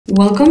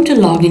Welcome to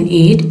Login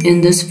Aid.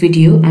 In this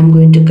video, I'm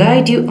going to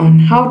guide you on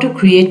how to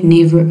create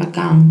Naver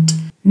account.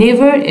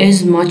 Naver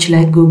is much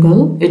like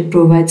Google. It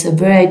provides a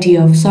variety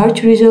of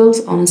search results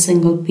on a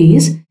single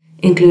page,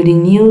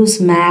 including news,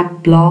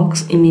 map,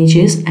 blogs,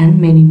 images, and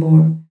many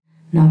more.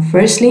 Now,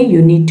 firstly,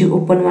 you need to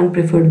open one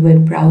preferred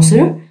web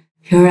browser.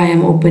 Here I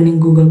am opening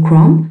Google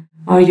Chrome,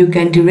 or you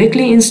can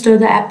directly install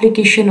the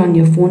application on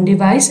your phone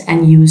device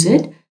and use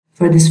it.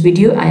 For this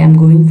video, I am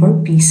going for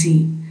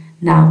PC.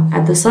 Now,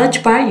 at the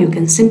search bar, you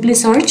can simply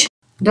search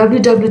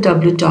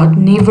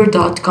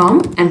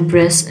www.naver.com and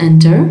press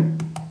enter.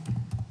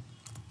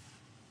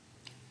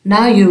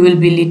 Now you will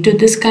be led to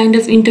this kind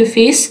of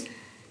interface.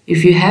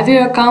 If you have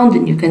your account,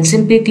 then you can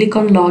simply click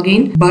on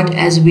login. But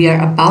as we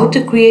are about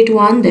to create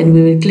one, then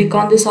we will click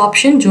on this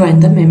option, join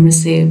the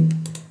membership.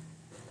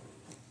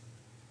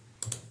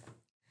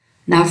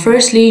 Now,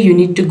 firstly, you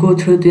need to go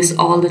through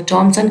all the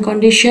terms and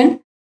conditions.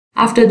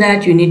 After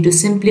that, you need to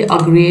simply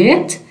agree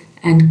it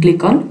and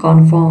click on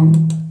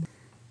confirm.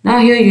 Now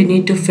here you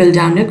need to fill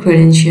down your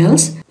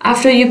credentials.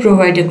 After you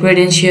provide your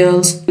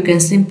credentials, you can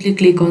simply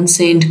click on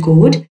send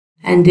code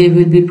and they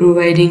will be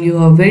providing you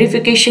a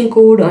verification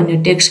code on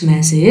your text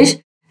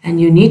message and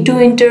you need to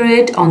enter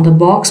it on the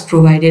box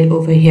provided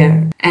over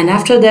here. And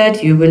after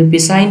that, you will be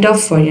signed up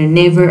for your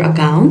Naver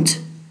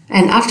account.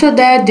 And after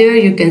that, there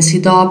you can see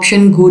the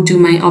option go to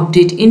my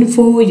update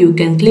info. You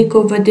can click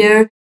over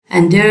there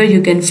and there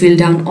you can fill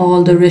down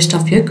all the rest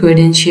of your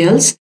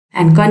credentials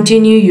and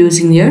continue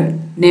using your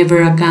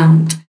Naver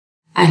account.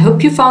 I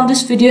hope you found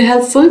this video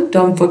helpful.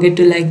 Don't forget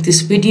to like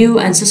this video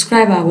and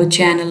subscribe our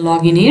channel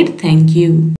Login Aid. Thank you.